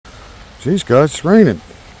Jeez, guys, it's raining.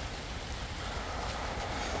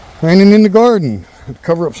 Raining in the garden. Had to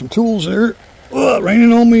cover up some tools there.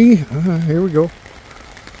 Raining on me. Here we go.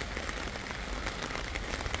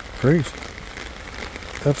 Crazy.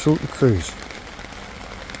 Absolutely crazy.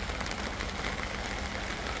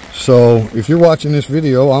 So, if you're watching this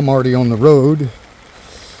video, I'm already on the road.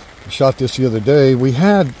 I shot this the other day. We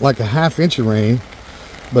had like a ½ inch of rain,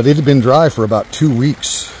 but it had been dry for about 2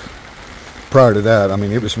 weeks prior to that. I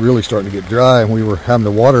mean, it was really starting to get dry, and we were having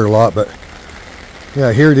to water a lot. But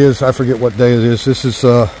yeah, here it is. I forget what day it is. This is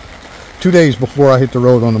 2 days before I hit the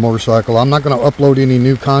road on the motorcycle. I'm not going to upload any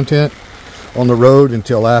new content on the road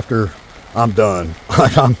until after I'm done.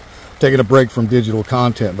 I'm taking a break from digital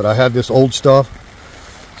content, but I had this old stuff.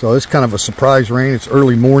 So it's kind of a surprise rain. It's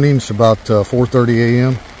early morning. It's about 4:30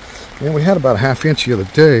 a.m. And we had about a ½ inch the other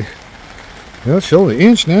day. Well, it showed an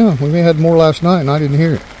inch now. We may have had more last night, and I didn't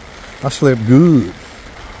hear it. I slept good.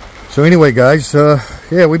 So anyway, guys,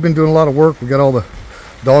 yeah, we've been doing a lot of work. We got all the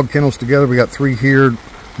dog kennels together. We got 3 here,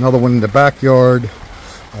 another one in the backyard.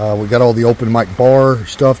 We got all the open mic bar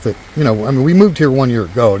stuff that, you know, I mean, we moved here 1 year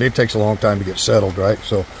ago, and it takes a long time to get settled, right?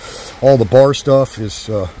 So all the bar stuff is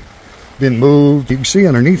been moved. You can see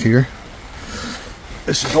underneath here,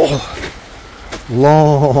 this is all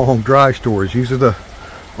long dry storage. These are the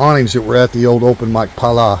awnings that were at the old open mic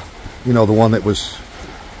pala, you know, the one that was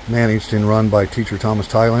managed and run by teacher Thomas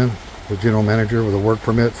Thailand, the general manager with a work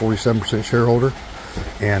permit, 47% shareholder.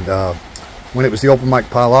 And when it was the open mic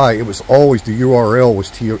pala, it was always, the URL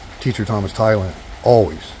was teacher Thomas Thailand,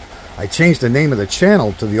 always. I changed the name of the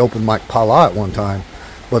channel to the open mic pala at one time,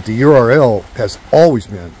 but the URL has always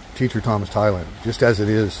been teacher Thomas Thailand, just as it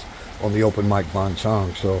is on the open mic Ban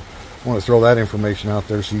Chang. So I want to throw that information out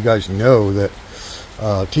there so you guys know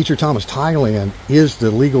that teacher Thomas Thailand is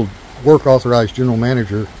the legal work authorized general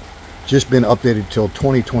manager. Just been updated till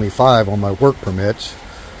 2025 on my work permits,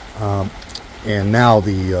 and now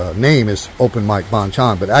the name is open mic Ban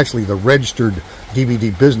Chang, but actually the registered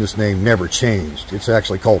DVD business name never changed. It's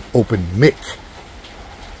actually called Open Mic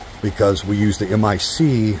because we use the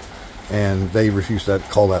MIC and they refuse to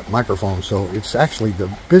call that microphone. So it's actually, the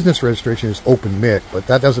business registration is Open Mic, but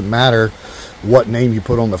that doesn't matter what name you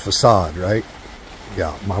put on the facade, right?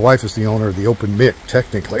 Yeah, my wife is the owner of the Open Mic,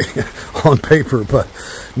 technically, on paper, but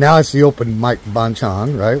now it's the Open Mic Ban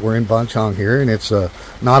Chang, right? We're in Ban Chang here, and it's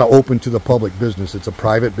not open to the public business. It's a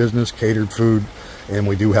private business, catered food, and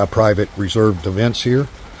we do have private reserved events here.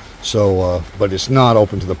 So, but it's not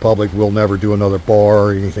open to the public. We'll never do another bar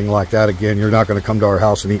or anything like that again. You're not going to come to our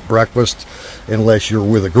house and eat breakfast unless you're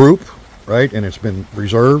with a group, right? And it's been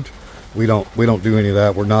reserved. We don't do any of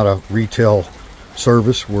that. We're not a retail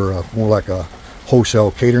service. We're more like a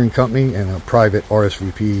wholesale catering company and a private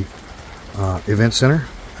RSVP event center,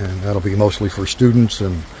 and that'll be mostly for students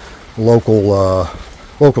and local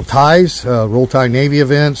Thais, Roll Thai Navy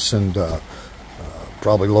events, and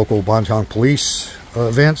probably local Ban Chang police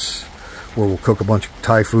events where we'll cook a bunch of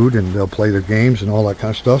Thai food and they'll play their games and all that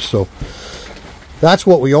kind of stuff. So that's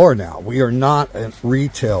what we are now. We are not a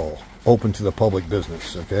retail open to the public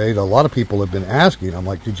business. Okay, a lot of people have been asking. I'm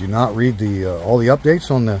like, did you not read the all the updates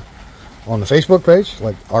on the Facebook page?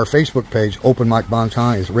 Like, our Facebook page, Open Mic Ban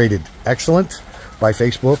Chang, is rated excellent by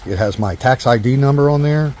Facebook. It has my tax ID number on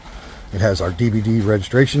there. It has our DVD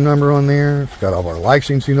registration number on there. It's got all of our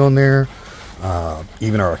licensing on there.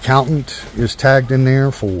 Even our accountant is tagged in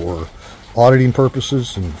there for auditing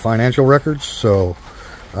purposes and financial records. So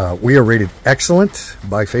we are rated excellent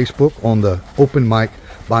by Facebook on the Open Mic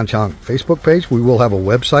Ban Chang Facebook page. We will have a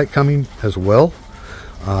website coming as well.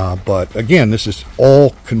 But again, this is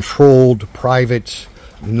all controlled, private,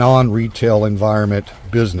 non-retail environment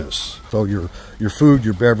business. So your food,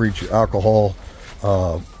 your beverage, your alcohol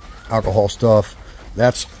stuff,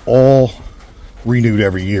 that's all renewed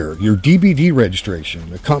every year. Your DVD registration,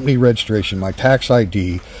 the company registration, my tax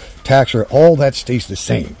ID, tax rate, all that stays the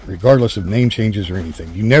same, regardless of name changes or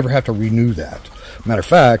anything. You never have to renew that. Matter of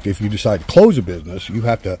fact, if you decide to close a business, you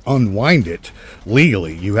have to unwind it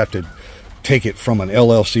legally. You have to take it from an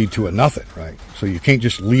LLC to a nothing, right? So you can't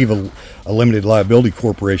just leave a limited liability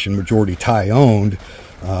corporation, majority Thai owned,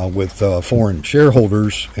 with foreign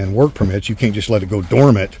shareholders and work permits. You can't just let it go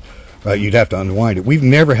dormant, right? You'd have to unwind it. We've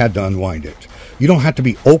never had to unwind it. You don't have to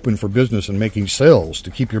be open for business and making sales to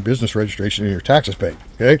keep your business registration and your taxes paid,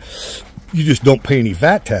 okay? You just don't pay any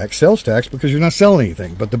VAT tax, sales tax, because you're not selling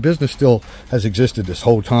anything, but the business still has existed this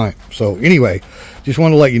whole time. So anyway, just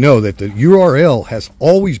want to let you know that the URL has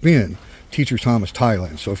always been Teacher Thomas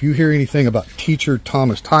Thailand. So if you hear anything about Teacher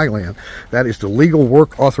Thomas Thailand, that is the legal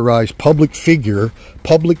work authorized public figure,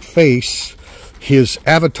 public face his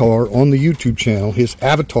avatar on the YouTube channel, his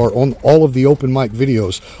avatar on all of the open mic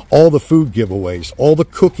videos, all the food giveaways, all the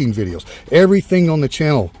cooking videos, everything on the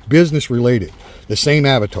channel, business related, the same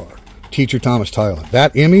avatar, Teacher Thomas Thailand.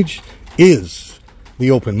 That image is the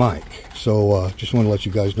open mic. So just want to let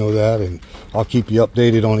you guys know that, and I'll keep you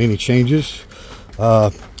updated on any changes.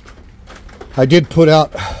 I did put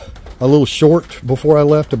out a little short before I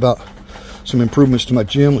left about some improvements to my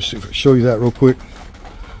gym. Let's see if I can show you that real quick.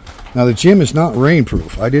 Now the gym is not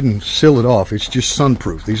rainproof. I didn't seal it off. It's just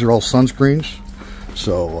sunproof. These are all sunscreens.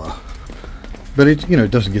 So, but it, you know,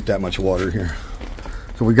 it doesn't get that much water here.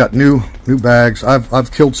 So we got new bags.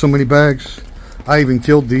 I've killed so many bags. I even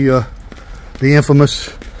killed the infamous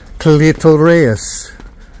clitoris,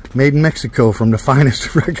 made in Mexico from the finest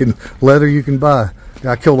freaking leather you can buy.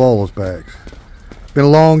 I killed all those bags. It's been a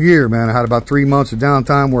long year, man. I had about 3 months of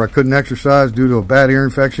downtime where I couldn't exercise due to a bad ear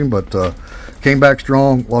infection, but came back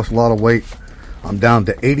strong, lost a lot of weight. I'm down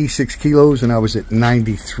to 86 kilos, and I was at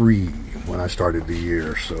 93 when I started the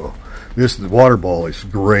year. So this water ball is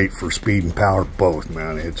great for speed and power both,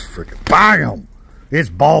 man. It's freaking bam! It's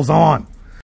balls on.